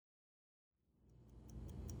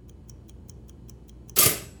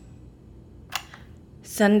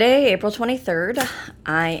Sunday, April 23rd.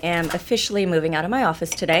 I am officially moving out of my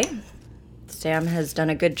office today. Sam has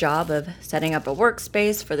done a good job of setting up a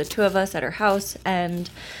workspace for the two of us at her house,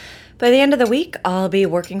 and by the end of the week, I'll be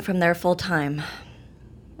working from there full time.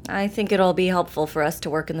 I think it'll be helpful for us to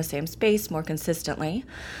work in the same space more consistently.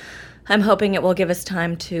 I'm hoping it will give us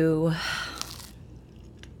time to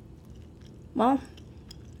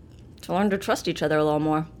learn to trust each other a little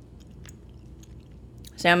more.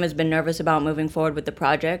 Sam has been nervous about moving forward with the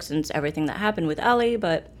project since everything that happened with Ellie,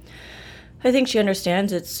 but I think she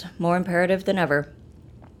understands it's more imperative than ever.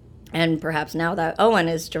 And perhaps now that Owen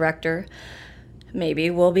is director,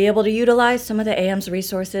 maybe we'll be able to utilize some of the AM's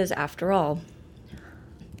resources after all.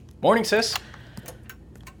 Morning, sis.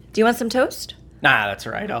 Do you want some toast? Nah, that's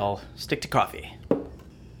all right. I'll stick to coffee.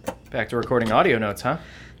 Back to recording audio notes, huh?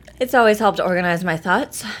 It's always helped organize my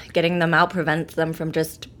thoughts. Getting them out prevents them from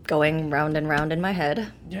just going round and round in my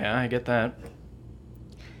head. Yeah, I get that.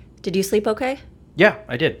 Did you sleep okay? Yeah,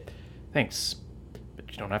 I did. Thanks.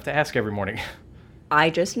 But you don't have to ask every morning. I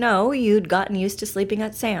just know you'd gotten used to sleeping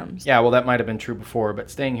at Sam's. Yeah, well, that might have been true before,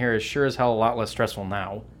 but staying here is sure as hell a lot less stressful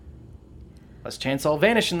now. Less chance I'll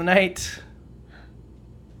vanish in the night.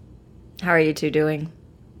 How are you two doing?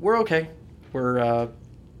 We're okay. We're,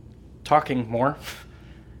 talking more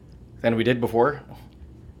than we did before.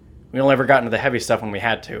 We only ever got into the heavy stuff when we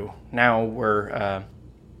had to. Now we're, I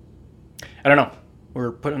don't know.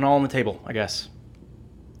 We're putting it all on the table, I guess.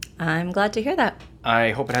 I'm glad to hear that.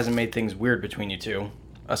 I hope it hasn't made things weird between you two,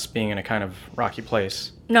 us being in a kind of rocky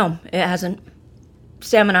place. No, it hasn't.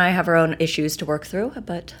 Sam and I have our own issues to work through,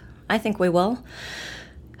 but I think we will.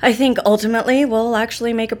 I think ultimately we'll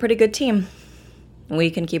actually make a pretty good team. We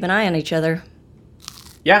can keep an eye on each other.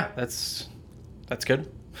 Yeah, that's good.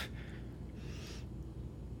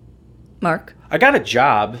 Mark? I got a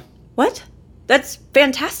job. What? That's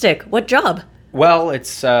fantastic. What job? Well,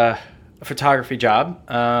 it's a photography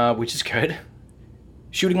job, which is good.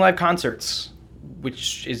 Shooting live concerts,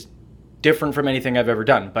 which is different from anything I've ever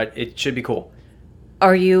done, but it should be cool.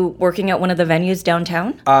 Are you working at one of the venues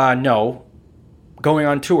downtown? No. Going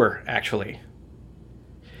on tour, actually.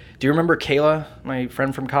 Do you remember Kayla, my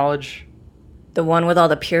friend from college? The one with all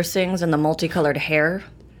the piercings and the multicolored hair?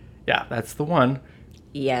 Yeah, that's the one.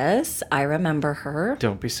 Yes, I remember her.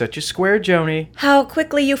 Don't be such a square, Joni. How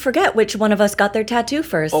quickly you forget which one of us got their tattoo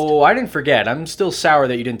first. Oh, I didn't forget. I'm still sour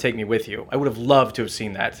that you didn't take me with you. I would have loved to have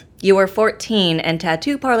seen that. You were 14, and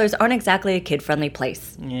tattoo parlors aren't exactly a kid-friendly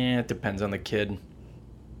place. Yeah, it depends on the kid.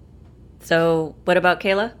 So, what about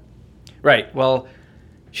Kayla? Right, well,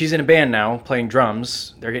 she's in a band now, playing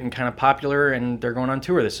drums. They're getting kind of popular, and they're going on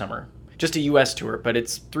tour this summer. Just a US tour, but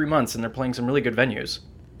it's 3 months, and they're playing some really good venues.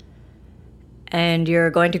 And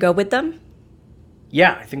you're going to go with them?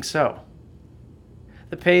 Yeah, I think so.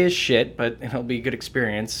 The pay is shit, but it'll be a good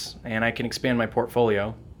experience, and I can expand my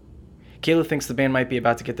portfolio. Kayla thinks the band might be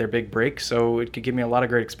about to get their big break, so it could give me a lot of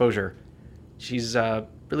great exposure. She's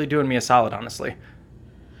really doing me a solid, honestly.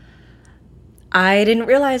 I didn't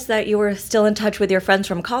realize that you were still in touch with your friends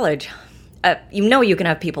from college. You know you can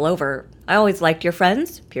have people over. I always liked your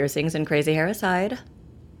friends, piercings and crazy hair aside.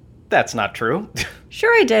 That's not true.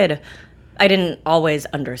 Sure I did. I didn't always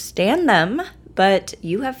understand them, but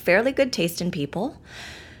you have fairly good taste in people.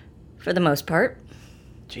 For the most part.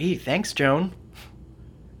 Gee, thanks, Joan.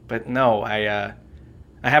 But no, I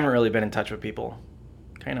haven't really been in touch with people.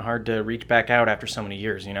 Kind of hard to reach back out after so many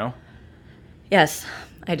years, you know? Yes,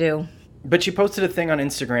 I do. But she posted a thing on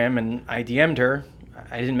Instagram, and I DM'd her.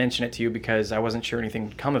 I didn't mention it to you because I wasn't sure anything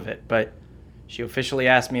would come of it, but she officially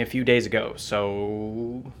asked me a few days ago,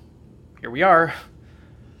 so here we are.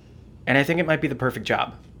 And I think it might be the perfect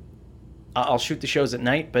job. I'll shoot the shows at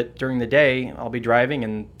night, but during the day, I'll be driving,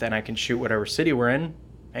 and then I can shoot whatever city we're in,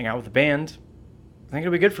 hang out with the band. I think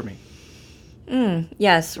it'll be good for me.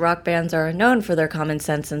 Yes, rock bands are known for their common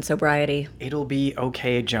sense and sobriety. It'll be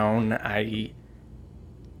okay, Joan.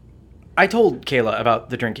 I told Kayla about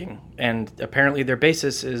the drinking, and apparently their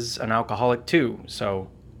bassist is an alcoholic too, so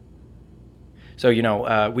you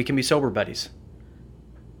know, we can be sober buddies.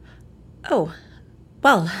 Oh,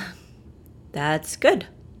 well, that's good.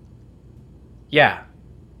 Yeah,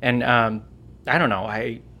 and I don't know,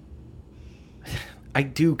 I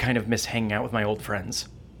do kind of miss hanging out with my old friends.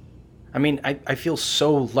 I mean, I feel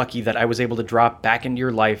so lucky that I was able to drop back into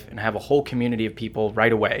your life and have a whole community of people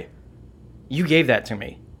right away. You gave that to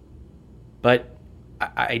me. But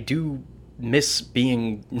I do miss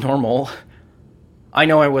being normal. I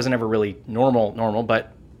know I wasn't ever really normal,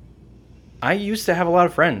 but I used to have a lot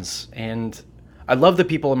of friends, and I love the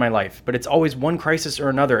people in my life, but it's always one crisis or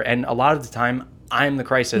another, and a lot of the time, I'm the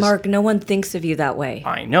crisis. Mark, no one thinks of you that way.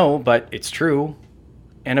 I know, but it's true.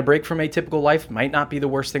 And a break from atypical life might not be the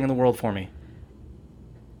worst thing in the world for me.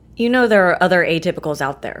 You know there are other atypicals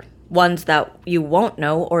out there. Ones that you won't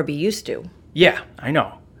know or be used to. Yeah, I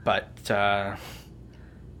know. But,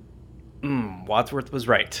 Wadsworth was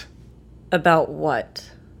right. About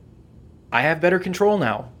what? I have better control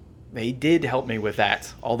now. They did help me with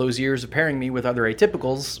that. All those years of pairing me with other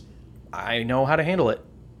atypicals, I know how to handle it.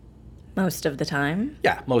 Most of the time?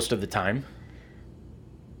 Yeah, most of the time.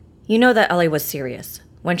 You know that Ellie was serious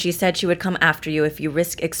when she said she would come after you if you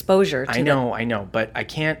risk exposure to I know, but I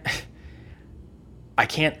can't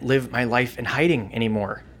live my life in hiding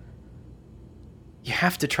anymore. You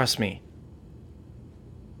have to trust me.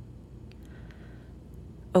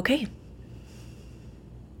 Okay.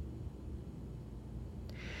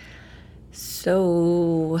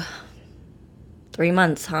 So, 3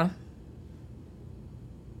 months, huh?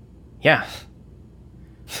 Yeah.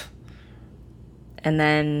 And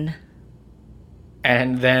then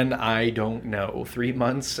I don't know. 3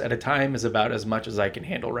 months at a time is about as much as I can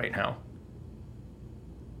handle right now.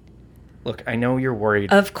 Look, I know you're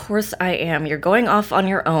worried. Of course I am. You're going off on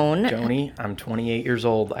your own. Joni, I'm 28 years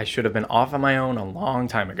old. I should have been off on my own a long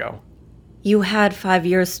time ago. You had 5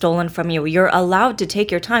 years stolen from you. You're allowed to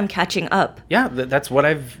take your time catching up. Yeah, that's what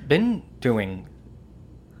I've been doing.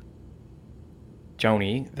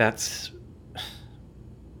 Joni, that's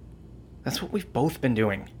what we've both been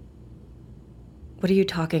doing. What are you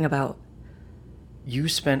talking about? You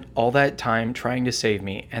spent all that time trying to save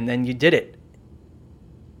me, and then you did it.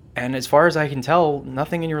 And as far as I can tell,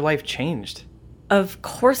 nothing in your life changed. Of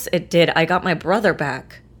course it did. I got my brother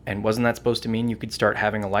back. And wasn't that supposed to mean you could start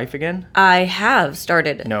having a life again? I have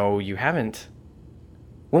started. No, you haven't.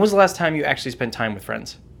 When was the last time you actually spent time with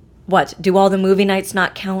friends? What, do all the movie nights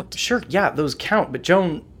not count? Sure, yeah, those count. But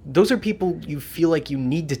Joan, those are people you feel like you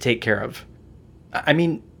need to take care of. I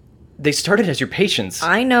mean, they started as your patients.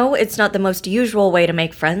 I know it's not the most usual way to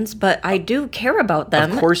make friends, but I do care about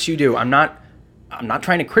them. Of course you do. I'm not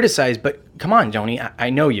trying to criticize, but come on, Joni, I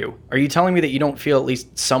know you. Are you telling me that you don't feel at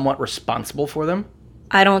least somewhat responsible for them?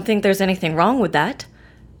 I don't think there's anything wrong with that.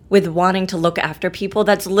 With wanting to look after people,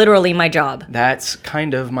 that's literally my job. That's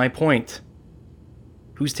kind of my point.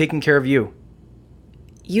 Who's taking care of you?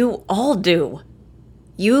 You all do.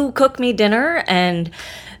 You cook me dinner, and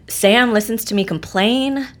Sam listens to me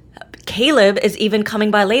complain. Caleb is even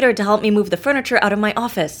coming by later to help me move the furniture out of my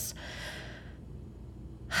office.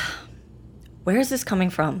 Where is this coming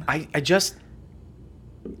from? I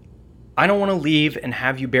don't want to leave and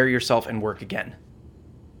have you bury yourself in work again.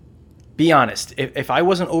 Be honest, if I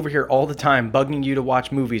wasn't over here all the time bugging you to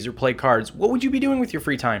watch movies or play cards, what would you be doing with your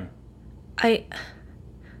free time? I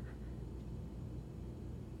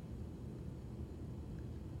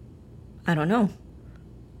don't know.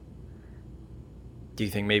 Do you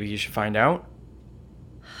think maybe you should find out?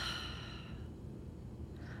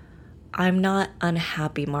 I'm not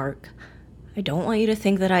unhappy, Mark. I don't want you to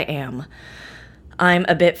think that I am. I'm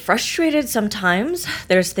a bit frustrated sometimes.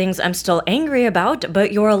 There's things I'm still angry about,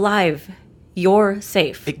 but you're alive. You're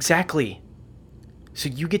safe. Exactly. So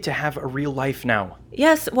you get to have a real life now.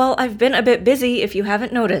 Yes, well, I've been a bit busy if you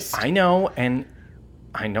haven't noticed. I know, and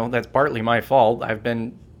I know that's partly my fault.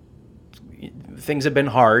 Things have been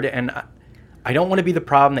hard, and I don't want to be the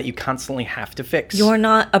problem that you constantly have to fix. You're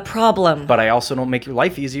not a problem. But I also don't make your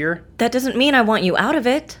life easier. That doesn't mean I want you out of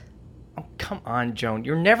it. Oh, come on, Joan.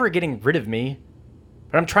 You're never getting rid of me.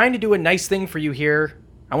 But I'm trying to do a nice thing for you here.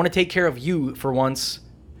 I want to take care of you for once.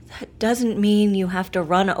 That doesn't mean you have to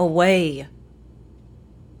run away.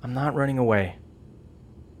 I'm not running away.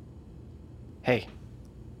 Hey,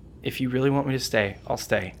 if you really want me to stay, I'll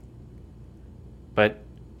stay.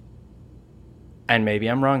 And maybe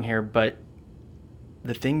I'm wrong here, but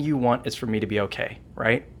the thing you want is for me to be okay,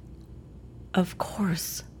 right? Of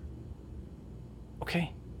course.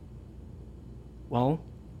 Okay. Well,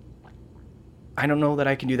 I don't know that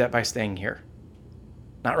I can do that by staying here.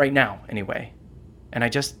 Not right now, anyway. And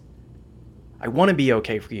I want to be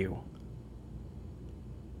okay for you.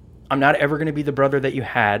 I'm not ever going to be the brother that you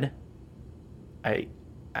had. I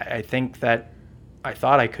think that I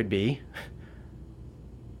thought I could be.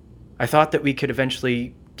 I thought that we could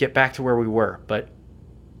eventually get back to where we were, but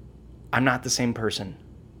I'm not the same person.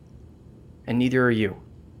 And neither are you.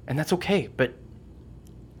 And that's okay, but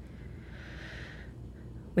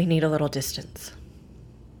we need a little distance.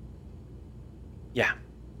 Yeah.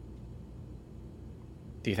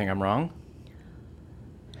 Do you think I'm wrong?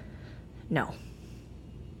 No.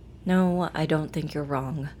 No, I don't think you're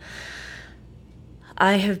wrong.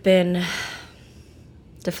 I have been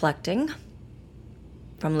deflecting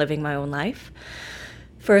from living my own life.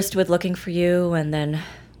 First with looking for you, and then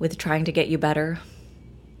with trying to get you better.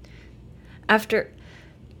 After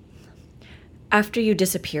you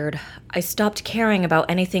disappeared, I stopped caring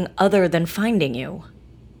about anything other than finding you.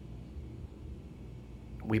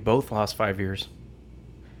 We both lost 5 years.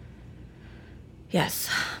 Yes,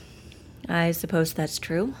 I suppose that's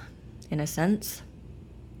true, in a sense.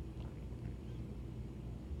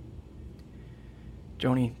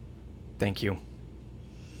 Joni, thank you.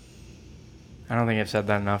 I don't think I've said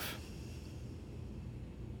that enough.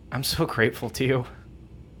 I'm so grateful to you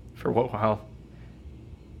for what,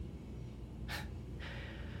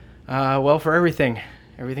 well, for everything.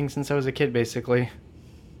 Everything since I was a kid, basically.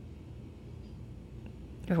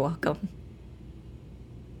 You're welcome.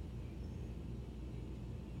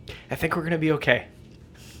 I think we're gonna be okay.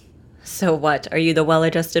 So what, are you the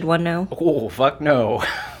well-adjusted one now? Oh, fuck no.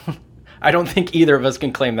 I don't think either of us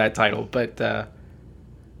can claim that title, but, I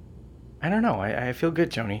don't know. I feel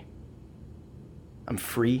good, Joni. I'm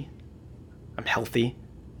free. I'm healthy.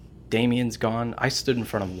 Damien's gone. I stood in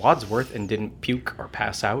front of Wadsworth and didn't puke or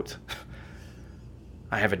pass out.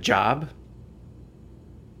 I have a job.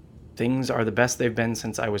 Things are the best they've been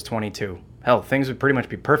since I was 22. Hell, things would pretty much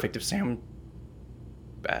be perfect if Sam...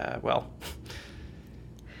 well...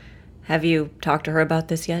 Have you talked to her about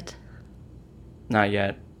this yet? Not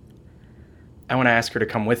yet. I want to ask her to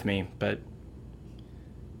come with me, but...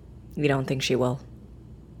 You don't think she will?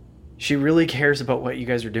 She really cares about what you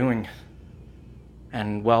guys are doing.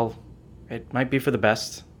 And, well, it might be for the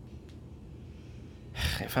best.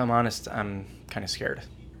 If I'm honest, I'm kind of scared.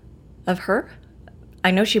 Of her?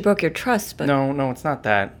 I know she broke your trust, but... No, it's not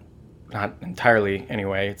that. Not entirely,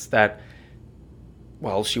 anyway. It's that,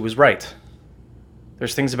 well, she was right.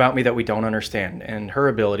 There's things about me that we don't understand, and her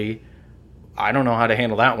ability, I don't know how to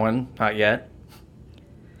handle that one, not yet.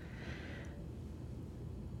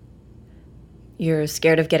 You're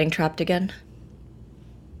scared of getting trapped again?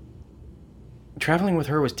 Traveling with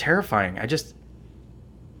her was terrifying.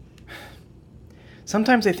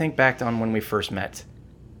 Sometimes I think back on when we first met.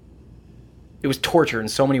 It was torture in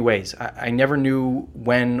so many ways. I never knew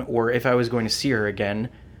when or if I was going to see her again.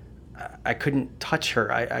 I couldn't touch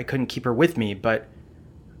her. I couldn't keep her with me, but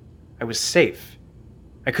I was safe.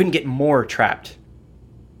 I couldn't get more trapped.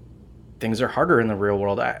 Things are harder in the real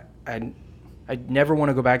world. I'd never want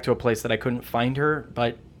to go back to a place that I couldn't find her,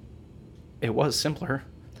 but it was simpler.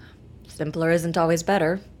 Simpler isn't always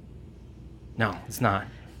better. No, it's not.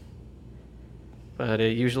 But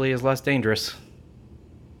it usually is less dangerous.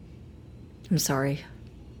 I'm sorry.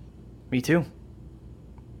 Me too.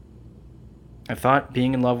 I thought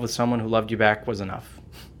being in love with someone who loved you back was enough.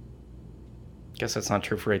 Guess that's not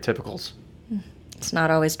true for atypicals. It's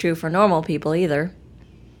not always true for normal people either.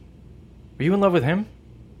 Were you in love with him?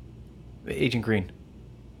 Agent Green.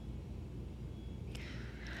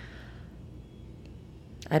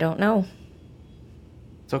 I don't know.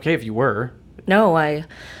 It's okay if you were. No, I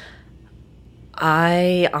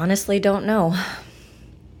honestly don't know.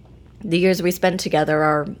 The years we spent together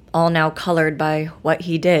are all now colored by what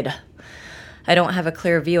he did. I don't have a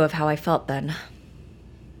clear view of how I felt then.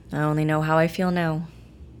 I only know how I feel now.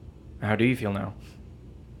 How do you feel now?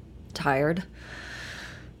 Tired.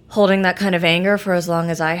 Holding that kind of anger for as long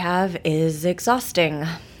as I have is exhausting.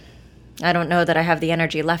 I don't know that I have the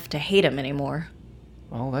energy left to hate him anymore.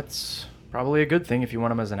 Well, that's probably a good thing if you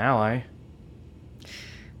want him as an ally.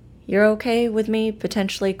 You're okay with me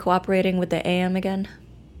potentially cooperating with the AM again?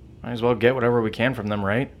 Might as well get whatever we can from them,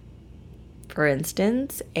 right? For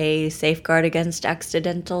instance, a safeguard against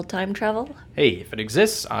accidental time travel? Hey, if it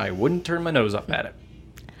exists, I wouldn't turn my nose up at it.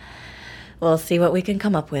 We'll see what we can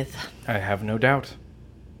come up with. I have no doubt.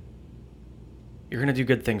 You're gonna do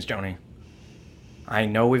good things, Joni. I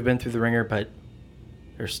know we've been through the ringer, but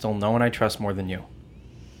there's still no one I trust more than you.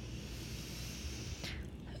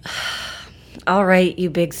 All right, you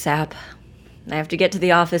big sap. I have to get to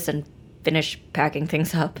the office and finish packing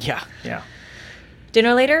things up. Yeah.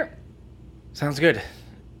 Dinner later? Sounds good.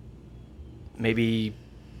 Maybe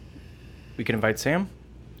we can invite Sam?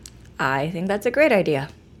 I think that's a great idea.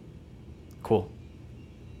 Cool.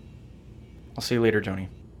 I'll see you later, Joni.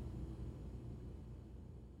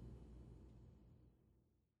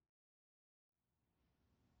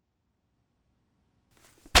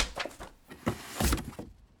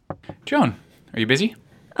 Joan, are you busy?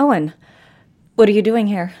 Owen, what are you doing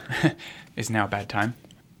here? Is now a bad time?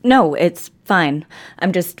 No, it's fine.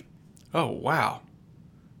 I'm just... Oh, wow.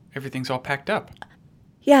 Everything's all packed up.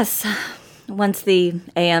 Yes. Once the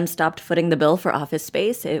AM stopped footing the bill for office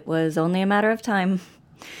space, it was only a matter of time.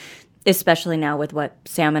 Especially now with what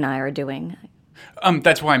Sam and I are doing.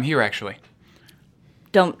 That's why I'm here, actually.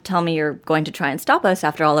 Don't tell me you're going to try and stop us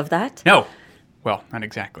after all of that. No. Well, not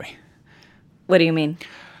exactly. What do you mean?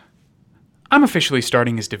 I'm officially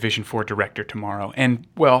starting as Division 4 director tomorrow, and,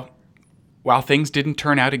 well, while things didn't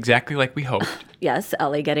turn out exactly like we hoped, Yes,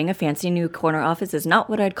 Ellie getting a fancy new corner office is not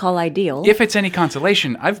what I'd call ideal. if it's any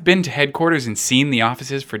consolation, I've been to headquarters and seen the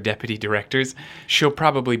offices for deputy directors. She'll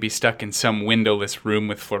probably be stuck in some windowless room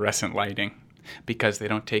with fluorescent lighting. Because they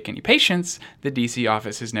don't take any patients, the DC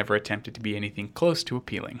office has never attempted to be anything close to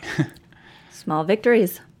appealing. Small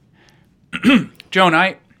victories. Joan,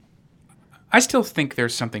 I still think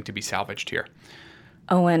there's something to be salvaged here.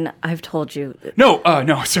 Owen, I've told you. No,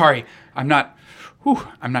 sorry. I'm not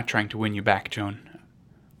trying to win you back, Joan.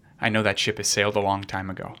 I know that ship has sailed a long time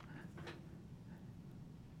ago.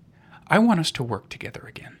 I want us to work together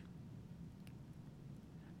again.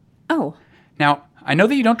 Oh, Now, I know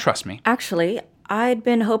that you don't trust me. actually, I'd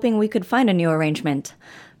been hoping we could find a new arrangement.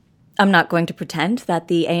 I'm not going to pretend that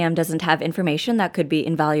the AM doesn't have information that could be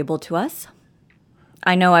invaluable to us.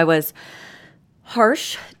 I know I was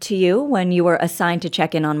harsh to you when you were assigned to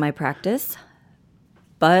check in on my practice,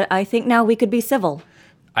 but I think now we could be civil.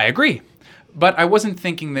 I agree. But I wasn't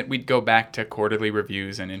thinking that we'd go back to quarterly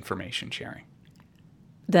reviews and information sharing.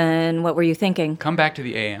 Then what were you thinking? Come back to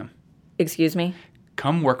the AM. Excuse me?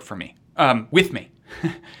 Come work for me. With me.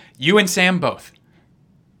 You and Sam both.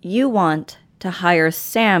 You want to hire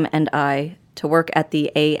Sam and I to work at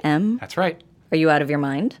the AM? That's right. Are you out of your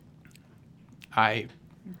mind? I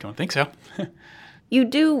don't think so. You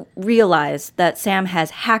do realize that Sam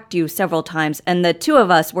has hacked you several times, and the two of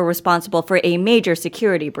us were responsible for a major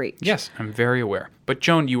security breach. Yes, I'm very aware. But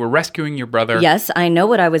Joan, you were rescuing your brother. Yes, I know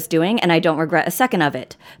what I was doing, and I don't regret a second of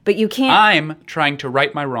it. But you can't... I'm trying to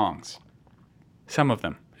right my wrongs. Some of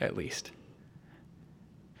them, at least.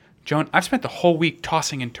 Joan, I've spent the whole week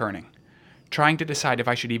tossing and turning, trying to decide if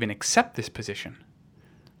I should even accept this position.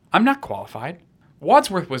 I'm not qualified.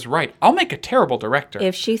 Wadsworth was right. I'll make a terrible director.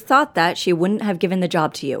 If she thought that, she wouldn't have given the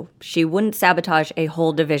job to you. She wouldn't sabotage a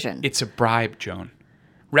whole division. It's a bribe, Joan.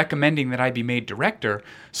 Recommending that I be made director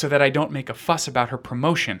so that I don't make a fuss about her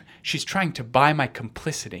promotion. She's trying to buy my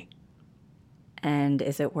complicity. And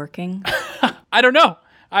is it working? I don't know.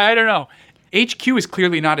 I don't know. HQ is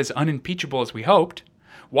clearly not as unimpeachable as we hoped.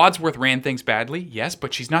 Wadsworth ran things badly, yes,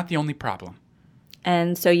 but she's not the only problem.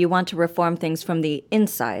 And so you want to reform things from the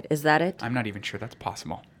inside, is that it? I'm not even sure that's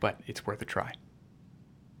possible, but it's worth a try.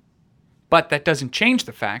 But that doesn't change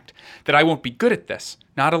the fact that I won't be good at this,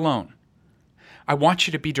 not alone. I want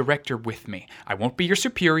you to be director with me. I won't be your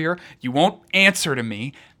superior. You won't answer to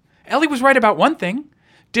me. Ellie was right about one thing.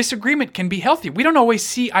 Disagreement can be healthy. We don't always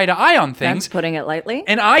see eye to eye on things. That's putting it lightly.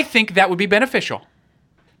 And I think that would be beneficial.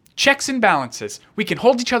 Checks and balances. We can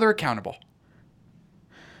hold each other accountable.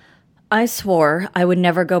 I swore I would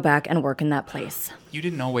never go back and work in that place. You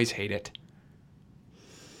didn't always hate it.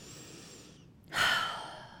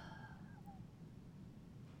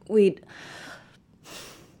 We'd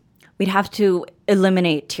have to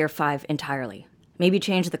eliminate Tier 5 entirely. Maybe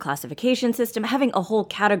change the classification system. Having a whole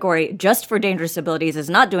category just for dangerous abilities is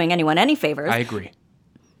not doing anyone any favors. I agree.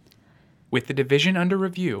 With the division under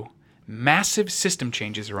review, massive system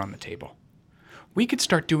changes are on the table. We could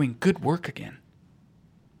start doing good work again.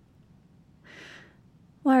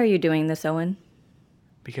 Why are you doing this, Owen?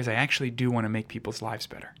 Because I actually do want to make people's lives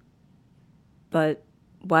better. But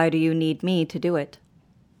why do you need me to do it?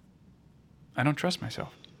 I don't trust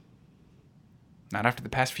myself. Not after the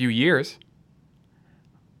past few years.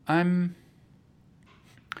 I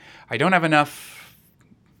don't have enough...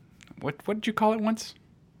 What did you call it once?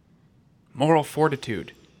 Moral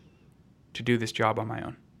fortitude to do this job on my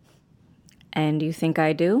own. And you think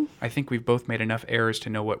I do? I think we've both made enough errors to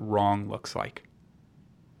know what wrong looks like.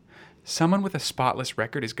 Someone with a spotless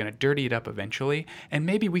record is going to dirty it up eventually, and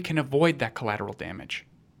maybe we can avoid that collateral damage.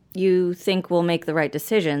 You think we'll make the right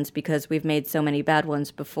decisions because we've made so many bad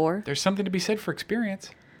ones before? There's something to be said for experience.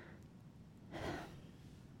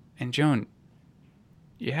 And Joan,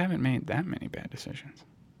 you haven't made that many bad decisions.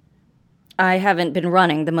 I haven't been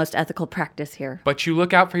running the most ethical practice here. But you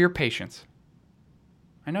look out for your patients.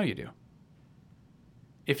 I know you do.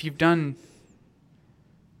 If you've done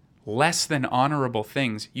less than honorable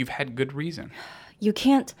things, you've had good reason. You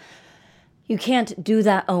can't do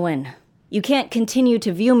that, Owen. You can't continue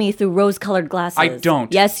to view me through rose-colored glasses. I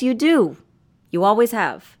don't. Yes, you do. You always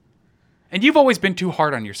have. And you've always been too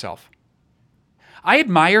hard on yourself. I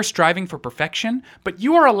admire striving for perfection, but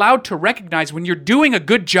you are allowed to recognize when you're doing a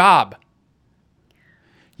good job.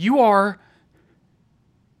 You are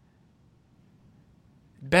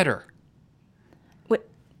better.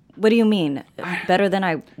 What do you mean? Better than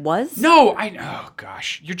I was? No, oh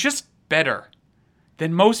gosh, you're just better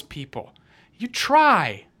than most people. You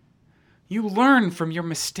try. You learn from your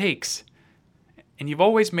mistakes. and you've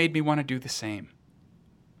always made me want to do the same.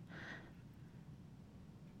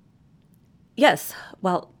 Yes,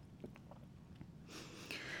 well,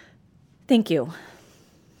 thank you.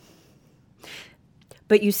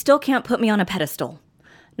 But you still can't put me on a pedestal.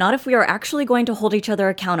 Not if we are actually going to hold each other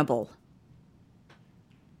accountable.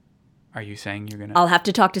 Are you saying you're gonna... I'll have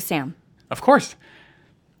to talk to Sam. Of course.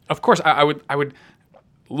 Of course, I would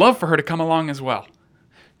love for her to come along as well.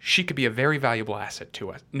 She could be a very valuable asset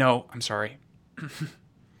to us. No, I'm sorry.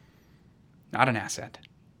 Not an asset.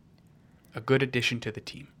 A good addition to the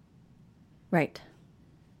team. Right.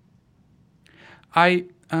 Do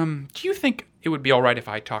you think it would be all right if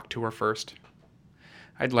I talked to her first?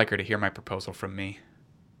 I'd like her to hear my proposal from me.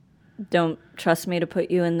 Don't trust me to put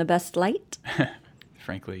you in the best light?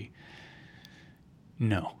 Frankly,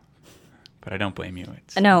 no. But I don't blame you.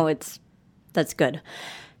 No, that's good.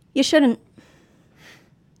 You shouldn't.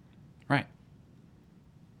 Right.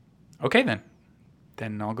 Okay, then.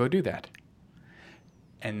 Then I'll go do that.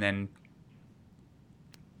 And then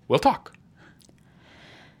we'll talk.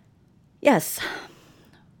 Yes,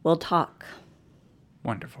 we'll talk.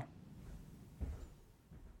 Wonderful.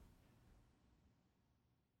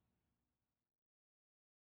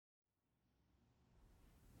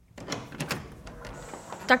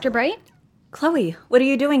 Dr. Bright? Chloe, what are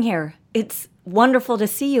you doing here? It's wonderful to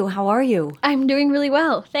see you. How are you? I'm doing really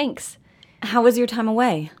well, thanks. How was your time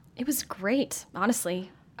away? It was great,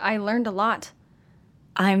 honestly. I learned a lot.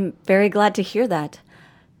 I'm very glad to hear that.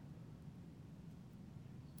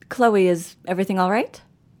 Chloe, is everything all right?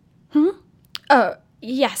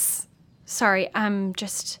 Yes. Sorry, I'm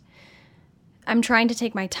trying to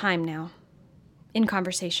take my time now. In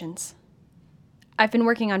conversations. I've been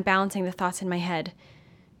working on balancing the thoughts in my head,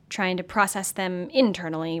 trying to process them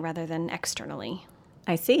internally rather than externally.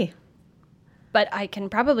 I see. But I can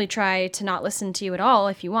probably try to not listen to you at all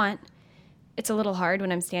if you want. It's a little hard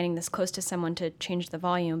when I'm standing this close to someone to change the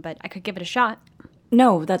volume, but I could give it a shot.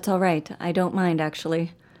 No, that's all right. I don't mind,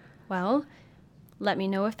 actually. Well, let me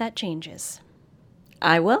know if that changes.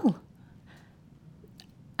 I will.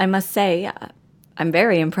 I must say, I'm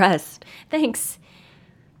very impressed. Thanks.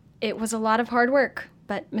 It was a lot of hard work,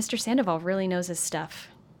 but Mr. Sandoval really knows his stuff.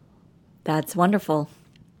 That's wonderful.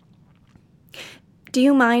 Do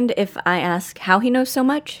you mind if I ask how he knows so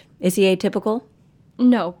much? Is he atypical?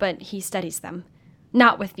 No, but he studies them.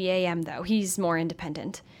 Not with the AM, though. He's more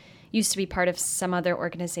independent. Used to be part of some other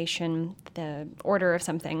organization, the Order of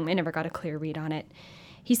something. I never got a clear read on it.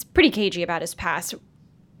 He's pretty cagey about his past.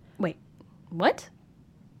 Wait, what?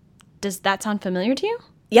 Does that sound familiar to you?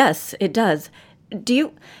 Yes, it does. Do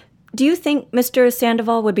you think Mr.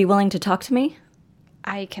 Sandoval would be willing to talk to me?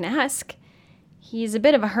 I can ask. He's a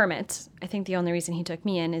bit of a hermit. I think the only reason he took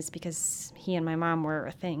me in is because he and my mom were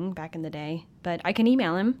a thing back in the day. But I can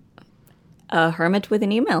email him. A hermit with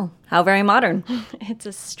an email. How very modern. It's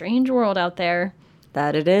a strange world out there.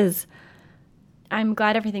 That it is. I'm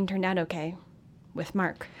glad everything turned out okay. With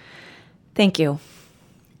Mark. Thank you.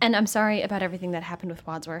 And I'm sorry about everything that happened with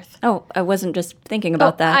Wadsworth. Oh, I wasn't just thinking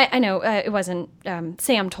about that. I know. It wasn't.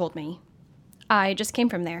 Sam told me. I just came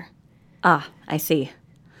from there. Ah, I see.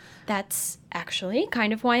 That's actually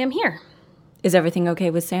kind of why I'm here. Is everything okay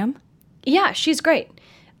with Sam? Yeah, she's great.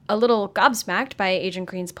 A little gobsmacked by Agent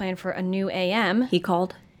Green's plan for a new AM. He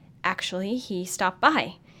called? Actually, he stopped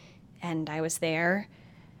by. And I was there.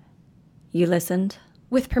 You listened?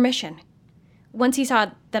 With permission. Once he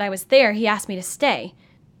saw that I was there, he asked me to stay,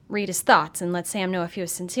 read his thoughts, and let Sam know if he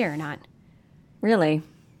was sincere or not. Really?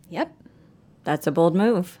 Yep. That's a bold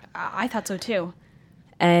move. I thought so too.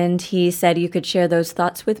 And he said you could share those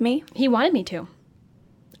thoughts with me? He wanted me to.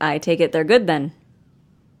 I take it they're good then.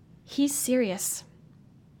 He's serious.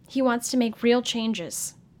 He wants to make real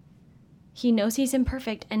changes. He knows he's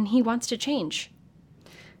imperfect and he wants to change.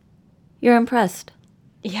 You're impressed.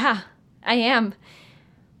 Yeah, I am.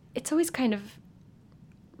 It's always kind of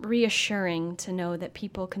reassuring to know that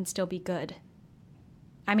people can still be good.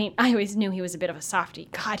 I mean, I always knew he was a bit of a softie.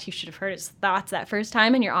 God, you should have heard his thoughts that first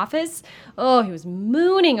time in your office. Oh, he was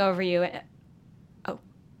mooning over you. Oh,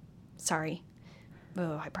 sorry.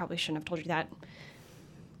 Oh, I probably shouldn't have told you that.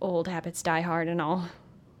 Old habits die hard and all.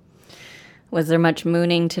 Was there much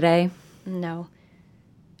mooning today? No.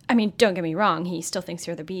 I mean, don't get me wrong, he still thinks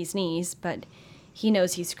you're the bee's knees, but he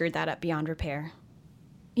knows he screwed that up beyond repair.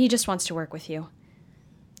 He just wants to work with you.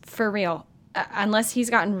 For real. Unless he's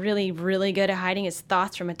gotten really, really good at hiding his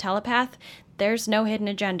thoughts from a telepath, there's no hidden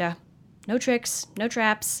agenda. No tricks, no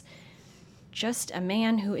traps. Just a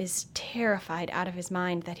man who is terrified out of his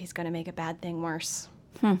mind that he's going to make a bad thing worse.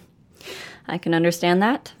 I can understand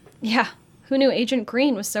that. Yeah, who knew Agent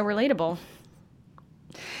Green was so relatable?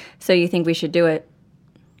 So you think we should do it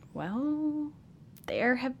Well,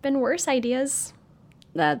 there have been worse ideas.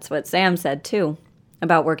 That's what Sam said, too,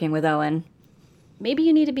 about working with Owen. Maybe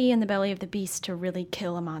you need to be in the belly of the beast to really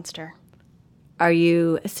kill a monster. Are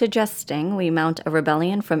you suggesting we mount a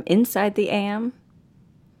rebellion from inside the AM?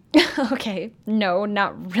 Okay, no,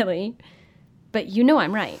 not really. But you know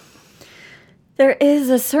I'm right. There is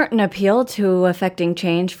a certain appeal to effecting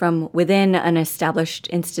change from within an established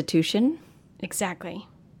institution. Exactly.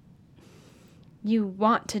 You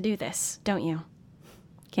want to do this, don't you?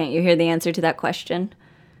 Can't you hear the answer to that question?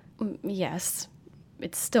 Yes.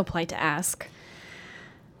 It's still polite to ask.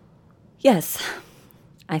 Yes,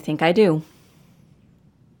 I think I do.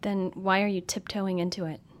 Then why are you tiptoeing into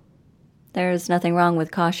it? There's nothing wrong with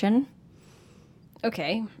caution.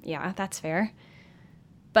 Okay, yeah, that's fair.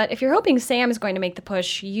 But if you're hoping Sam is going to make the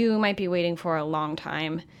push, you might be waiting for a long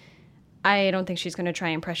time. I don't think she's going to try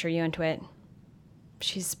and pressure you into it.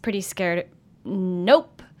 She's pretty scared.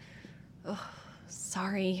 Nope. Ugh,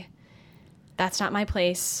 sorry. That's not my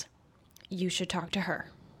place. You should talk to her.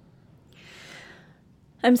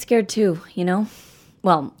 I'm scared too, you know?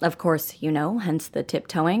 Well, of course, you know, hence the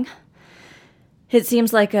tiptoeing. It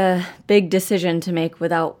seems like a big decision to make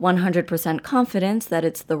without 100% confidence that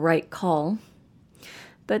it's the right call.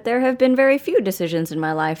 But there have been very few decisions in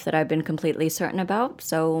my life that I've been completely certain about,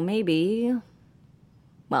 so maybe...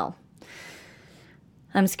 Well,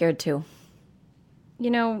 I'm scared too.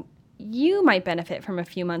 You know, you might benefit from a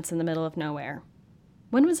few months in the middle of nowhere.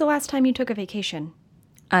 When was the last time you took a vacation?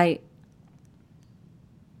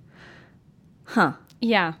 Huh.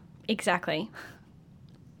 Yeah, exactly.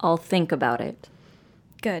 I'll think about it.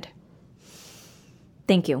 Good.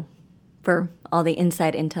 Thank you for all the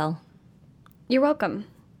inside intel. You're welcome.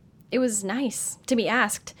 It was nice to be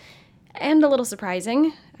asked, and a little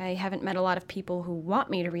surprising. I haven't met a lot of people who want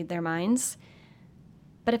me to read their minds.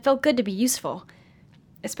 But it felt good to be useful,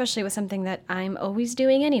 especially with something that I'm always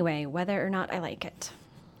doing anyway, whether or not I like it.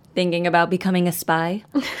 Thinking about becoming a spy?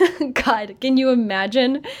 God, can you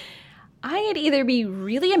imagine? I'd either be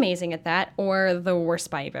really amazing at that or the worst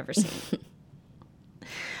spy you've ever seen.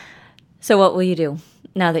 So what will you do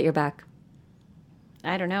now that you're back?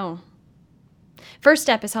 I don't know. First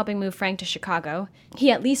step is helping move Frank to Chicago.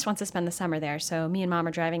 He at least wants to spend the summer there, so me and Mom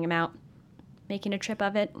are driving him out, making a trip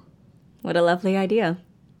of it. What a lovely idea.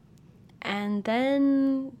 And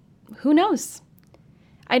then, who knows?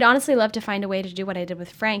 I'd honestly love to find a way to do what I did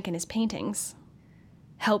with Frank and his paintings.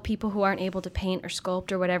 Help people who aren't able to paint or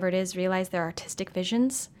sculpt or whatever it is realize their artistic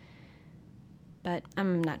visions. But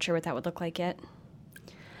I'm not sure what that would look like yet.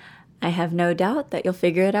 I have no doubt that you'll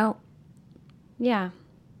figure it out. Yeah.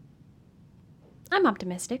 I'm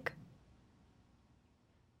optimistic.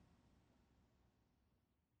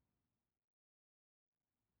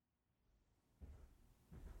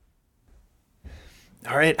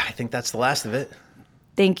 All right, I think that's the last of it.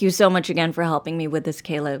 Thank you so much again for helping me with this,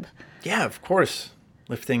 Caleb. Yeah, of course.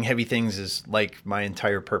 Lifting heavy things is like my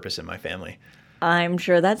entire purpose in my family. I'm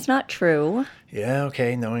sure that's not true. Yeah,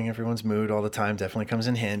 okay, knowing everyone's mood all the time definitely comes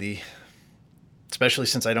in handy. Especially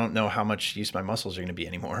since I don't know how much use my muscles are going to be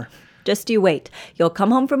anymore. Just you wait. You'll come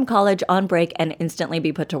home from college on break and instantly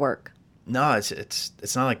be put to work. No,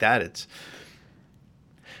 it's not like that. It's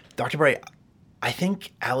Dr. Bray, I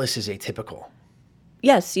think Alice is atypical.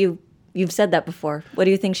 Yes, you've said that before. What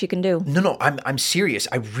do you think she can do? No, I'm serious.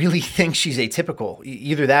 I really think she's atypical.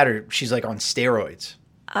 Either that or she's like on steroids.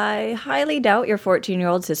 I highly doubt your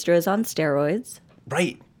 14-year-old sister is on steroids.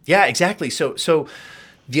 Right. Yeah, exactly. So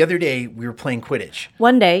the other day we were playing Quidditch.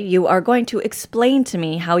 One day you are going to explain to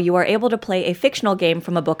me how you are able to play a fictional game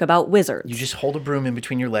from a book about wizards. You just hold a broom in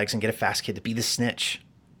between your legs and get a fast kid to be the snitch.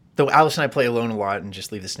 Though Alice and I play alone a lot and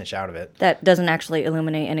just leave the snitch out of it. That doesn't actually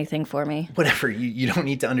illuminate anything for me. Whatever. You don't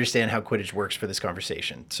need to understand how Quidditch works for this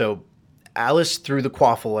conversation. So Alice threw the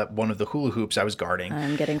quaffle at one of the hula hoops I was guarding.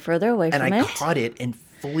 I'm getting further away from and it. I caught it and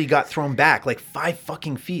fully got thrown back like 5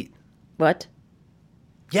 fucking feet. What?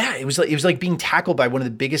 Yeah, it was like being tackled by one of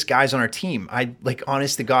the biggest guys on our team. I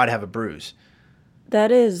honest to God, have a bruise.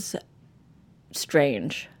 That is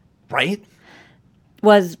strange. Right?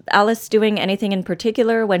 Was Alice doing anything in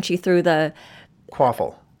particular when she threw the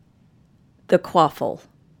Quaffle. quaffle?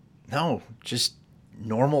 No, just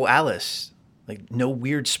normal Alice. Like no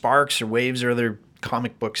weird sparks or waves or other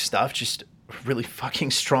comic book stuff. Just a really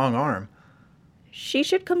fucking strong arm. She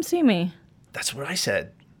should come see me. That's what I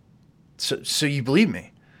said. So you believe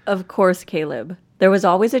me? Of course, Caleb. There was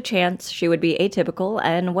always a chance she would be atypical,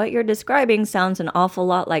 and what you're describing sounds an awful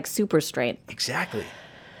lot like super strength. Exactly.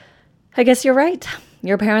 I guess you're right.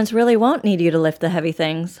 Your parents really won't need you to lift the heavy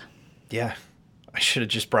things. Yeah. I should have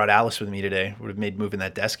just brought Alice with me today. Would have made moving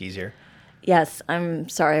that desk easier. Yes, I'm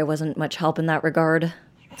sorry I wasn't much help in that regard.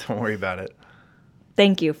 Don't worry about it.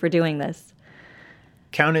 Thank you for doing this.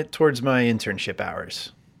 Count it towards my internship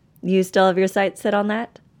hours. You still have your sights set on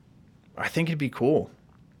that? I think it'd be cool,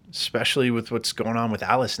 especially with what's going on with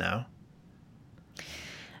Alice now.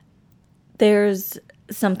 There's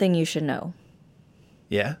something you should know.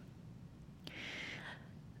 Yeah?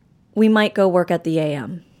 We might go work at the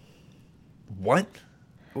AM. What?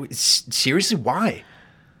 Seriously, why?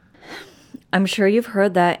 I'm sure you've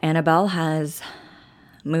heard that Annabelle has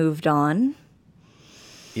moved on.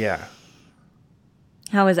 Yeah,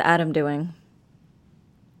 How is Adam doing?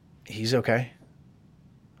 he's okay.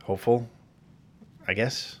 Hopeful, I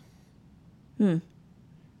guess.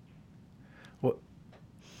 What?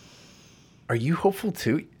 Are you hopeful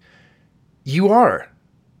too? You are.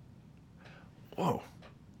 Whoa.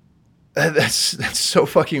 That's so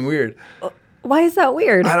fucking weird. Why is that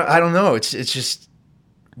weird? I don't know. It's just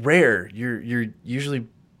rare. You're usually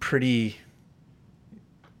pretty,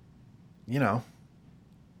 you know.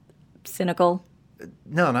 Cynical.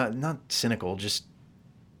 No, not cynical, just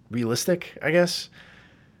realistic, I guess.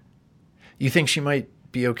 You think she might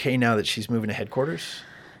be okay now that she's moving to headquarters?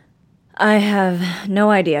 I have no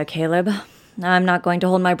idea, Caleb. I'm not going to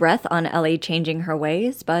hold my breath on Ellie changing her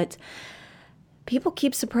ways, but people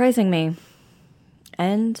keep surprising me.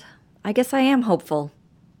 And I guess I am hopeful.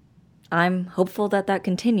 I'm hopeful that that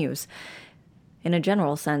continues, in a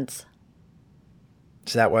general sense.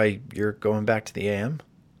 Is that why you're going back to the AM?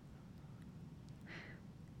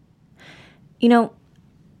 You know,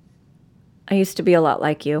 I used to be a lot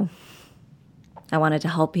like you. I wanted to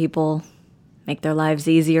help people, make their lives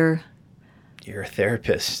easier. You're a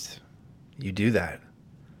therapist. You do that.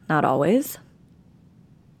 Not always.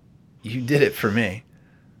 You did it for me.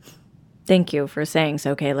 Thank you for saying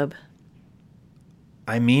so, Caleb.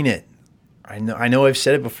 I mean it. I know I've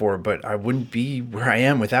said it before, but I wouldn't be where I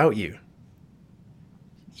am without you.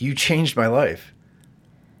 You changed my life.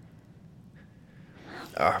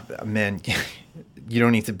 Man, you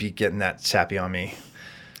don't need to be getting that sappy on me.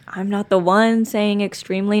 I'm not the one saying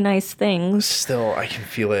extremely nice things. Still, I can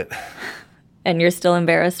feel it. And you're still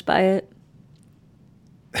embarrassed by it?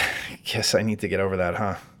 Guess I need to get over that,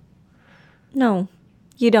 huh? No,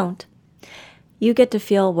 you don't. You get to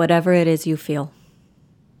feel whatever it is you feel.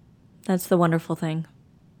 That's the wonderful thing.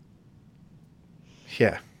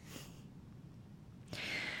 Yeah.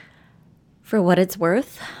 For what it's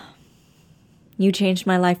worth, you changed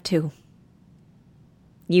my life too.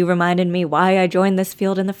 You reminded me why I joined this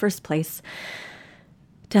field in the first place.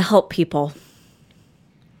 To help people.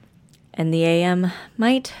 And the AM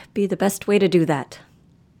might be the best way to do that.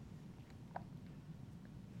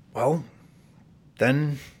 Well,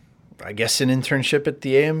 then I guess an internship at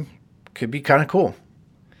the AM could be kind of cool.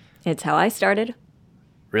 It's how I started.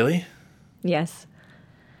 Really? Yes.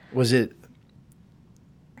 Was it...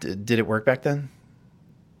 Did it work back then?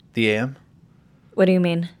 The AM? What do you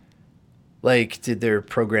mean? Like, did their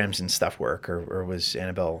programs and stuff work, or was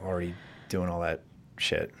Annabelle already doing all that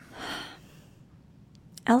shit?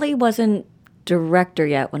 Ellie wasn't director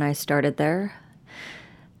yet when I started there.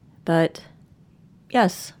 But,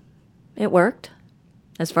 yes, it worked,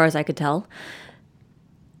 as far as I could tell.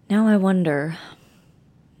 Now I wonder...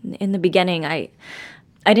 In the beginning, I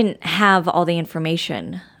didn't have all the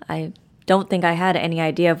information. I don't think I had any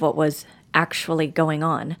idea of what was actually going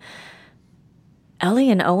on. Ellie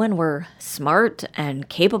and Owen were smart and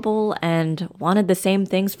capable and wanted the same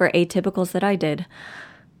things for atypicals that I did.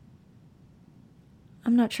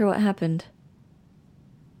 I'm not sure what happened.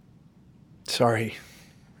 Sorry.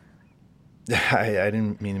 I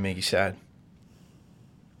didn't mean to make you sad.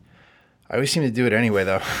 I always seem to do it anyway,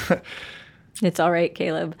 though. It's all right,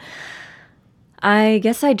 Caleb. I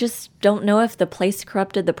guess I just don't know if the place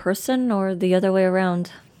corrupted the person or the other way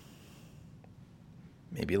around.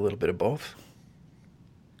 Maybe a little bit of both.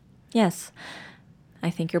 Yes,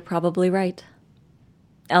 I think you're probably right.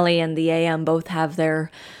 Ellie and the AM both have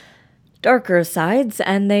their darker sides,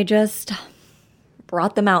 and they just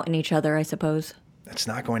brought them out in each other, I suppose. That's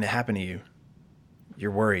not going to happen to you.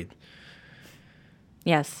 You're worried.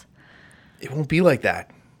 Yes. It won't be like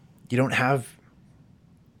that. You don't have...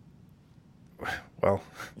 Well...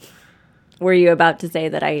 Were you about to say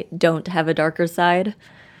that I don't have a darker side?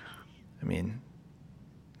 I mean,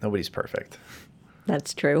 nobody's perfect.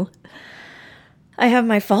 That's true. I have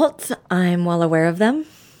my faults. I'm well aware of them.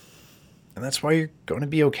 And that's why you're going to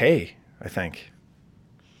be okay, I think.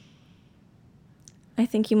 I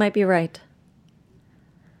think you might be right.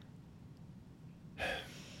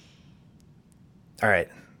 All right,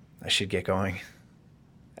 I should get going.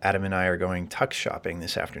 Adam and I are going tux shopping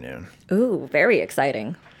this afternoon. Ooh, very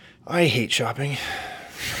exciting. I hate shopping,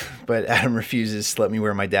 but Adam refuses to let me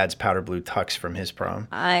wear my dad's powder blue tux from his prom.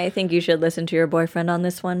 I think you should listen to your boyfriend on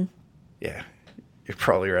this one. Yeah, you're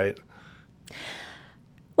probably right.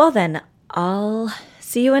 Well then, I'll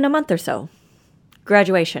see you in a month or so.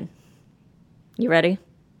 Graduation. You ready?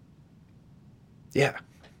 Yeah,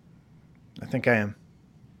 I think I am.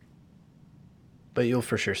 But you'll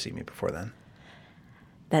for sure see me before then.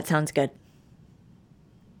 That sounds good.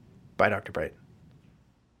 Bye, Dr. Bright.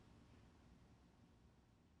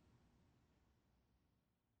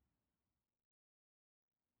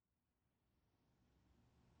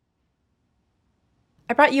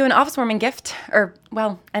 I brought you an office warming gift, or,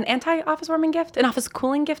 well, an anti-office warming gift, an office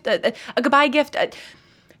cooling gift, a goodbye gift.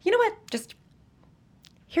 You know what? Just,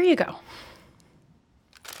 here you go.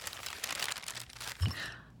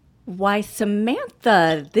 Why,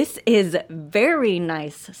 Samantha, this is very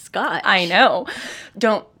nice scotch. I know.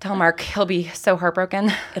 Don't tell Mark. He'll be so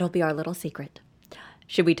heartbroken. It'll be our little secret.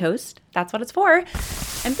 Should we toast? That's what it's for. I'm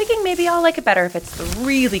thinking maybe I'll like it better if it's the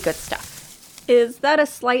really good stuff. Is that a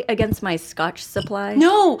slight against my scotch supply?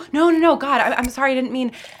 No. God, I'm sorry. I didn't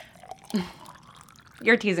mean...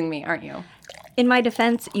 You're teasing me, aren't you? In my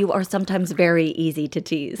defense, you are sometimes very easy to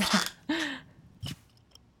tease.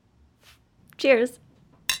 Cheers.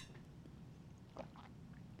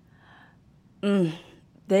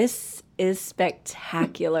 This is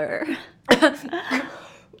spectacular.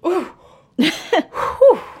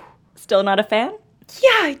 Still not a fan?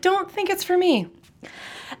 Yeah, I don't think it's for me.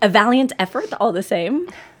 A valiant effort, all the same.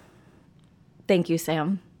 Thank you,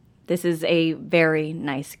 Sam. This is a very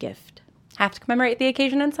nice gift. Have to commemorate the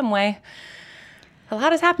occasion in some way. A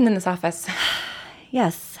lot has happened in this office.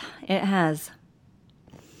 Yes, it has.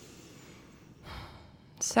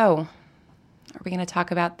 So, are we going to talk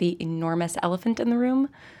about the enormous elephant in the room?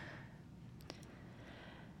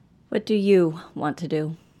 What do you want to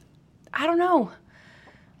do? I don't know.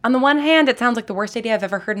 On the one hand, it sounds like the worst idea I've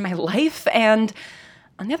ever heard in my life, and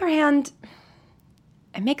on the other hand,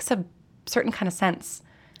 it makes a certain kind of sense.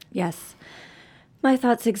 Yes, my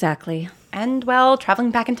thoughts exactly. And, well,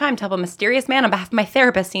 traveling back in time to help a mysterious man on behalf of my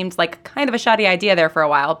therapist seemed like kind of a shoddy idea there for a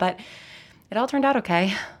while, but it all turned out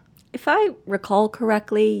okay. If I recall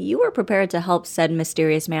correctly, you were prepared to help said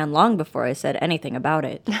mysterious man long before I said anything about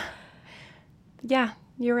it. Yeah,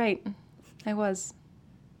 you're right. I was.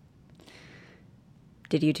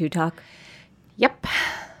 Did you two talk? Yep.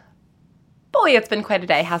 Boy, it's been quite a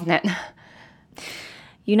day, hasn't it?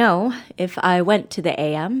 You know, if I went to the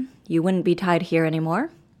AM, you wouldn't be tied here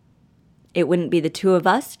anymore. It wouldn't be the two of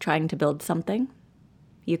us trying to build something.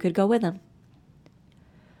 You could go with him.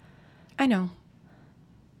 I know.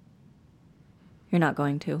 You're not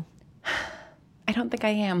going to. I don't think I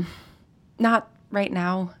am. Not right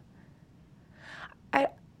now.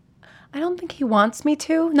 I don't think he wants me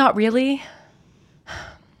to. Not really.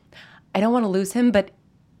 I don't want to lose him, but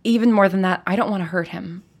even more than that, I don't want to hurt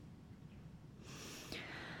him.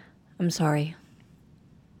 I'm sorry.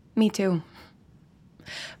 Me too.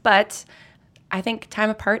 But I think time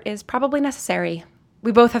apart is probably necessary.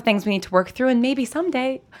 We both have things we need to work through, and maybe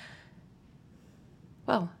someday...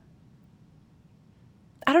 Well,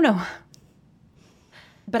 I don't know.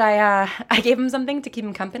 But I gave him something to keep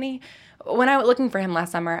him company. When I went looking for him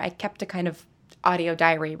last summer, I kept a kind of audio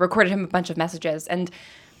diary, recorded him a bunch of messages, and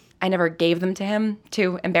I never gave them to him.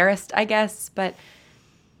 Too embarrassed, I guess, but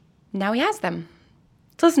now he has them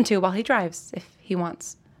to listen to while he drives, if he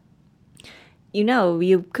wants. You know,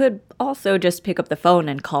 you could also just pick up the phone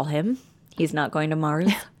and call him. He's not going to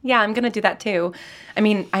Mars. Yeah, I'm going to do that too. I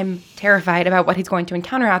mean, I'm terrified about what he's going to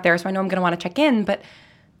encounter out there, so I know I'm going to want to check in, but...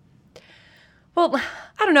 Well,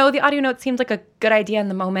 I don't know. The audio note seems like a good idea in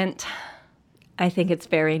the moment. I think it's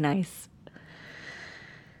very nice.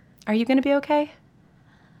 Are you going to be okay?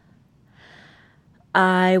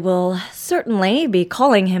 I will certainly be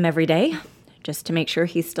calling him every day, just to make sure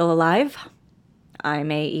he's still alive. I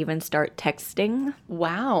may even start texting.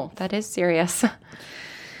 Wow, that is serious.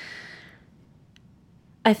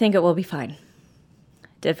 I think it will be fine.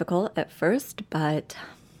 Difficult at first, but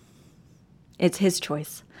it's his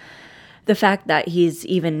choice. The fact that he's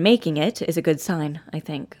even making it is a good sign, I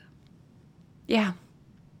think. Yeah.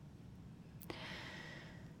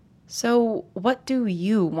 So, what do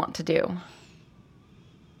you want to do?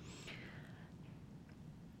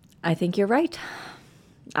 I think you're right.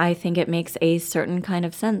 I think it makes a certain kind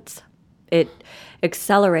of sense. It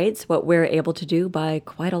accelerates what we're able to do by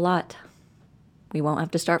quite a lot. We won't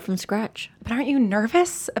have to start from scratch. But aren't you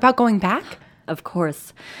nervous about going back? Of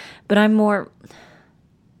course. But I'm more...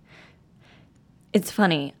 It's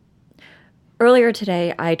funny. Earlier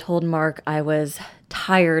today, I told Mark I was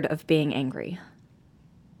tired of being angry.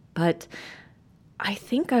 But I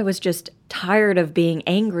think I was just tired of being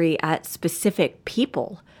angry at specific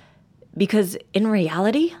people. Because in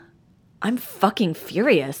reality, I'm fucking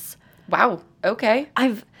furious. Wow, okay.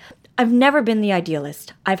 I've never been the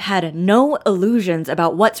idealist. I've had no illusions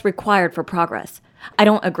about what's required for progress. I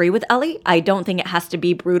don't agree with Ellie. I don't think it has to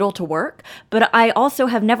be brutal to work, but I also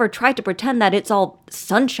have never tried to pretend that it's all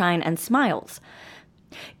sunshine and smiles.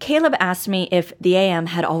 Caleb asked me if the AM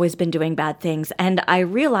had always been doing bad things, and I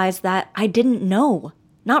realized that I didn't know.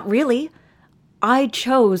 Not really. I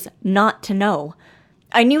chose not to know.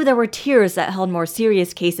 I knew there were tiers that held more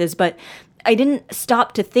serious cases, but I didn't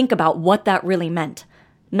stop to think about what that really meant.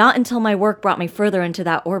 Not until my work brought me further into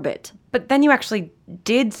that orbit. But then you actually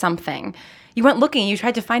did something. You went looking, you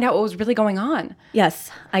tried to find out what was really going on.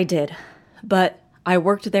 Yes, I did. But I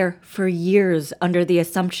worked there for years under the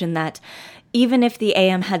assumption that even if the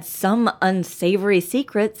AM had some unsavory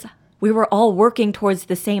secrets, we were all working towards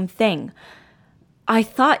the same thing. I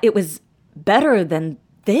thought it was better than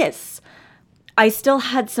this. I still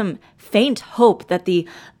had some faint hope that the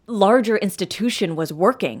larger institution was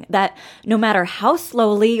working, that no matter how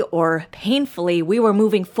slowly or painfully we were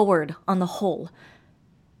moving forward on the whole.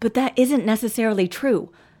 But that isn't necessarily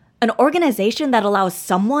true. An organization that allows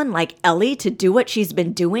someone like Ellie to do what she's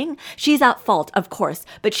been doing, she's at fault, of course,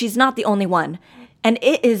 but she's not the only one. And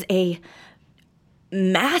it is a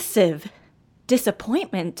massive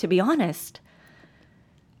disappointment, to be honest.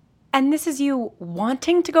 And this is you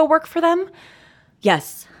wanting to go work for them?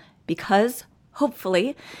 Yes, because,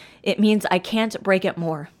 hopefully, it means I can't break it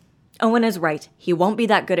more. Owen is right. He won't be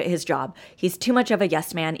that good at his job. He's too much of a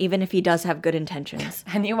yes man, even if he does have good intentions.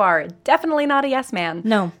 And you are definitely not a yes man.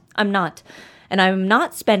 No, I'm not. And I'm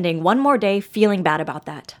not spending one more day feeling bad about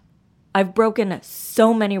that. I've broken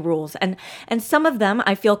so many rules, and some of them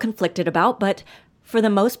I feel conflicted about, but for the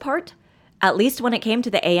most part, at least when it came to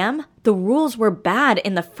the AM, the rules were bad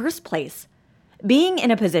in the first place. Being in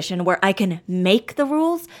a position where I can make the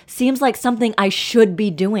rules seems like something I should be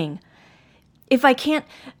doing. If I can't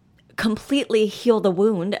completely heal the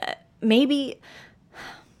wound, maybe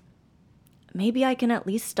I can at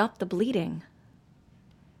least stop the bleeding.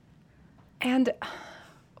 And,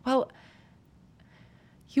 well,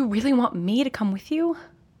 you really want me to come with you?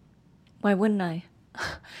 Why wouldn't I?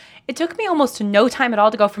 It took me almost no time at all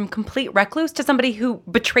to go from complete recluse to somebody who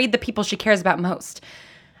betrayed the people she cares about most.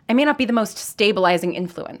 I may not be the most stabilizing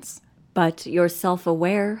influence. But you're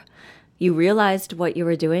self-aware. You realized what you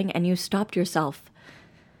were doing and you stopped yourself.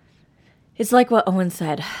 It's like what Owen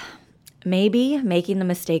said. Maybe making the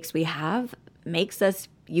mistakes we have makes us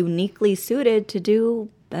uniquely suited to do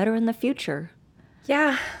better in the future.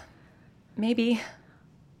 Yeah, maybe.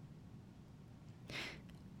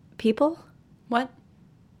 People? What?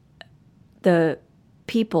 The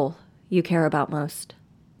people you care about most.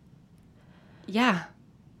 Yeah.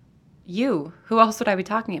 You. Who else would I be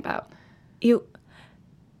talking about? You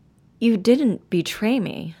didn't betray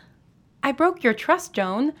me. I broke your trust,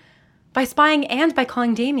 Joan. By spying and by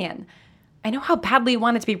calling Damien. I know how badly you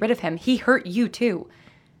wanted to be rid of him. He hurt you, too.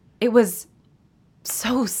 It was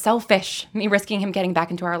so selfish, me risking him getting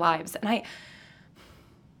back into our lives. And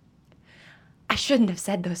I shouldn't have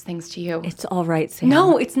said those things to you. It's all right, Sam.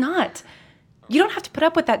 No, it's not. You don't have to put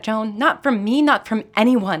up with that, Joan. Not from me, not from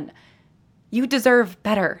anyone. You deserve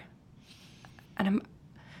better. And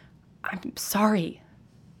I'm sorry.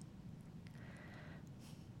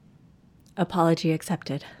 Apology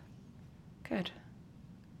accepted. Good.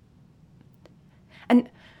 And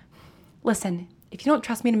listen, if you don't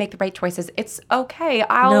trust me to make the right choices, it's okay.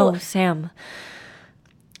 No, Sam.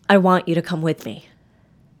 I want you to come with me.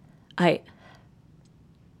 I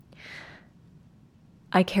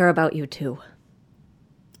care about you too.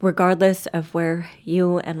 Regardless of where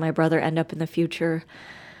you and my brother end up in the future,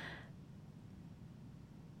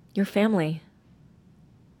 you're family.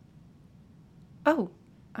 Oh,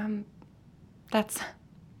 that's...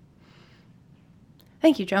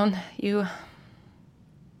 Thank you, Joan. You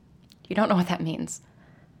don't know what that means.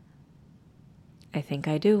 I think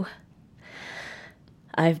I do.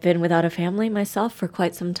 I've been without a family myself for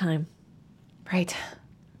quite some time. Right.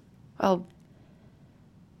 Well,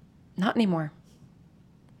 not anymore.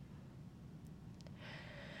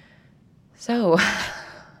 So,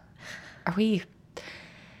 are we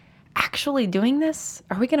actually doing this?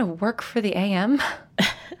 Are we going to work for the AM?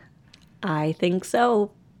 I think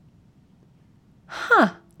so.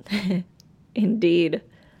 Huh. Indeed.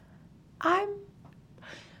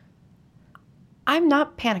 I'm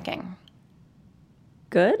not panicking.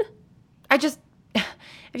 Good? If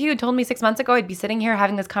you had told me 6 months ago I'd be sitting here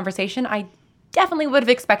having this conversation, I definitely would have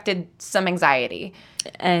expected some anxiety.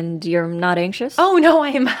 And you're not anxious? Oh no, I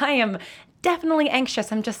am definitely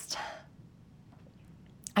anxious.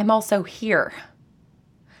 I'm also here.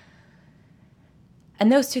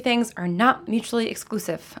 And those two things are not mutually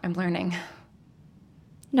exclusive, I'm learning.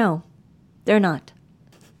 No, they're not.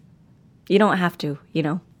 You don't have to, you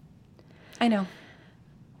know. I know.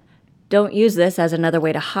 Don't use this as another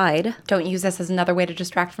way to hide. Don't use this as another way to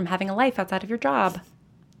distract from having a life outside of your job.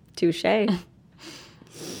 Touché.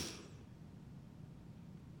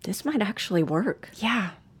 This might actually work.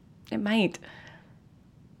 Yeah, it might.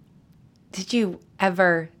 Did you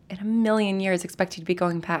ever, in a million years, expect you to be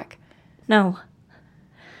going back? No.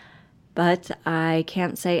 But I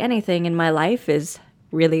can't say anything in my life is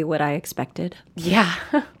really what I expected. Yeah.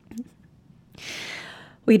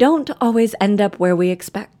 We don't always end up where we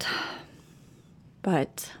expect.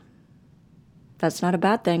 But that's not a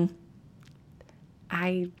bad thing.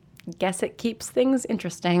 I guess it keeps things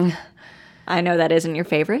interesting. I know that isn't your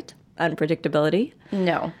favorite, unpredictability.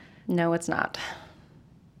 No, it's not.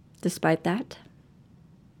 Despite that,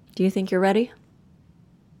 do you think you're ready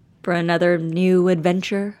for another new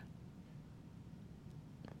adventure?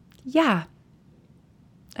 Yeah,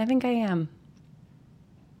 I think I am.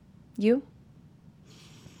 You?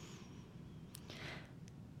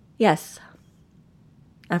 Yes,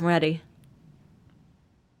 I'm ready.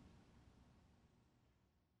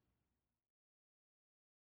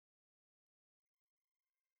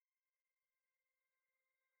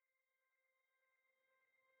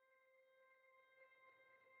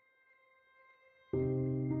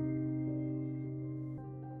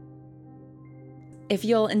 If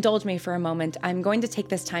you'll indulge me for a moment, I'm going to take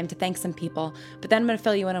this time to thank some people, but then I'm going to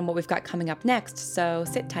fill you in on what we've got coming up next, so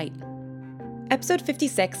sit tight. Episode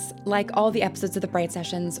 56, like all the episodes of the Bright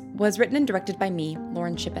Sessions, was written and directed by me,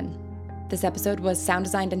 Lauren Shippen. This episode was sound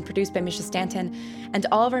designed and produced by Misha Stanton, and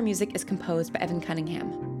all of our music is composed by Evan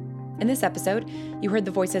Cunningham. In this episode, you heard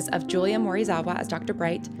the voices of Julia Morizawa as Dr.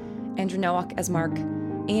 Bright, Andrew Nowak as Mark,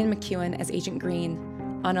 Ian McEwen as Agent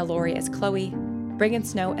Green, Anna Laurie as Chloe, Brigham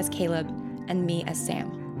Snow as Caleb, and me as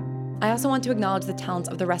Sam. I also want to acknowledge the talents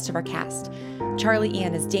of the rest of our cast. Charlie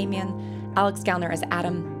Ian as Damien, Alex Gallner as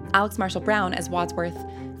Adam, Alex Marshall Brown as Wadsworth,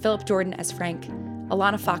 Philip Jordan as Frank,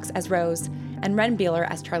 Alana Fox as Rose, and Ren Beeler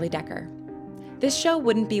as Charlie Decker. This show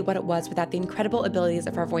wouldn't be what it was without the incredible abilities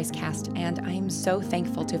of our voice cast, and I am so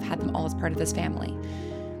thankful to have had them all as part of this family.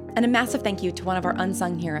 And a massive thank you to one of our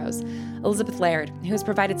unsung heroes, Elizabeth Laird, who has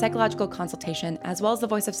provided psychological consultation as well as the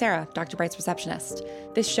voice of Sarah, Dr. Bright's receptionist.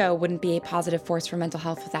 This show wouldn't be a positive force for mental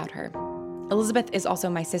health without her. Elizabeth is also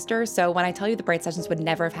my sister, so when I tell you the Bright Sessions would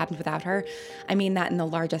never have happened without her, I mean that in the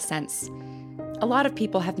largest sense. A lot of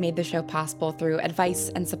people have made the show possible through advice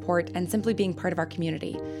and support and simply being part of our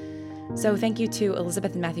community. So thank you to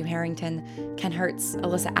Elizabeth and Matthew Harrington, Ken Hertz,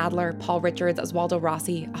 Alyssa Adler, Paul Richards, Oswaldo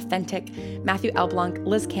Rossi, Authentic, Matthew Elblanc,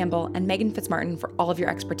 Liz Campbell, and Megan Fitzmartin for all of your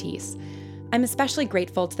expertise. I'm especially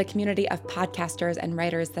grateful to the community of podcasters and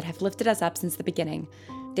writers that have lifted us up since the beginning.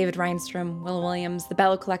 David Reinstrom, Will Williams, the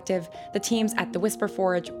Bellow Collective, the teams at The Whisper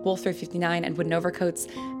Forge, Wolf 359, and Wooden Overcoats,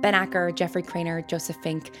 Ben Acker, Jeffrey Craner, Joseph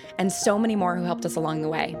Fink, and so many more who helped us along the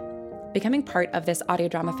way. Becoming part of this audio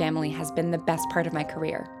drama family has been the best part of my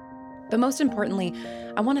career. But most importantly,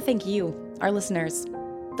 I want to thank you, our listeners.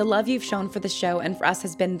 The love you've shown for the show and for us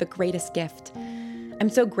has been the greatest gift. I'm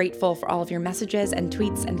so grateful for all of your messages and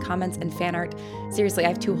tweets and comments and fan art. Seriously, I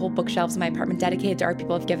have 2 whole bookshelves in my apartment dedicated to art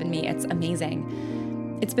people have given me. It's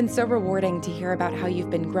amazing. It's been so rewarding to hear about how you've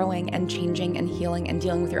been growing and changing and healing and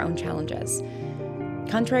dealing with your own challenges.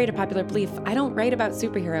 Contrary to popular belief, I don't write about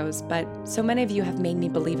superheroes, but so many of you have made me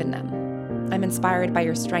believe in them. I'm inspired by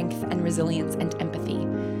your strength and resilience and empathy.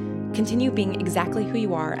 Continue being exactly who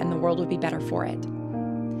you are, and the world would be better for it.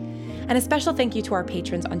 And a special thank you to our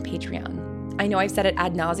patrons on Patreon. I know I've said it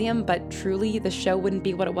ad nauseum, but truly, the show wouldn't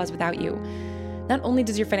be what it was without you. Not only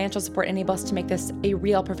does your financial support enable us to make this a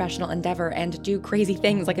real professional endeavor and do crazy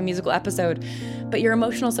things like a musical episode, but your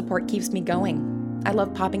emotional support keeps me going. I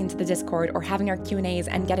love popping into the Discord or having our Q&As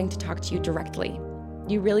and getting to talk to you directly.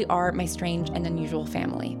 You really are my strange and unusual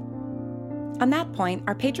family. On that point,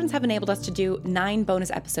 our patrons have enabled us to do 9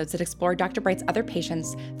 bonus episodes that explore Dr. Bright's other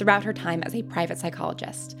patients throughout her time as a private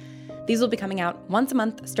psychologist. These will be coming out once a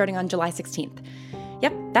month starting on July 16th.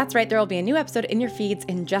 Yep, that's right, there will be a new episode in your feeds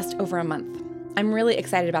in just over a month. I'm really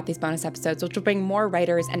excited about these bonus episodes, which will bring more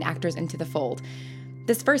writers and actors into the fold.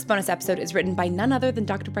 This first bonus episode is written by none other than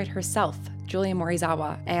Dr. Bright herself, Julia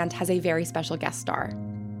Morizawa, and has a very special guest star.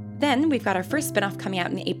 Then we've got our first spinoff coming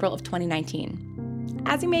out in April of 2019.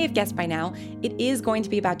 As you may have guessed by now, it is going to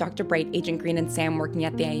be about Dr. Bright, Agent Green, and Sam working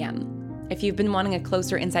at the AM. If you've been wanting a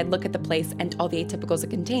closer inside look at the place and all the atypicals it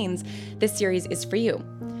contains, this series is for you.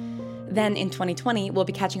 Then in 2020, we'll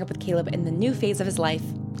be catching up with Caleb in the new phase of his life,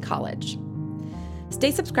 college.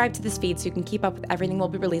 Stay subscribed to this feed so you can keep up with everything we'll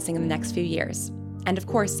be releasing in the next few years. And of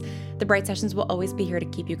course, the Bright Sessions will always be here to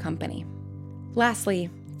keep you company. Lastly,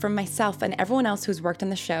 from myself and everyone else who's worked on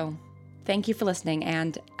the show, thank you for listening,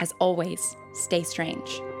 and as always, stay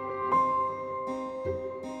strange.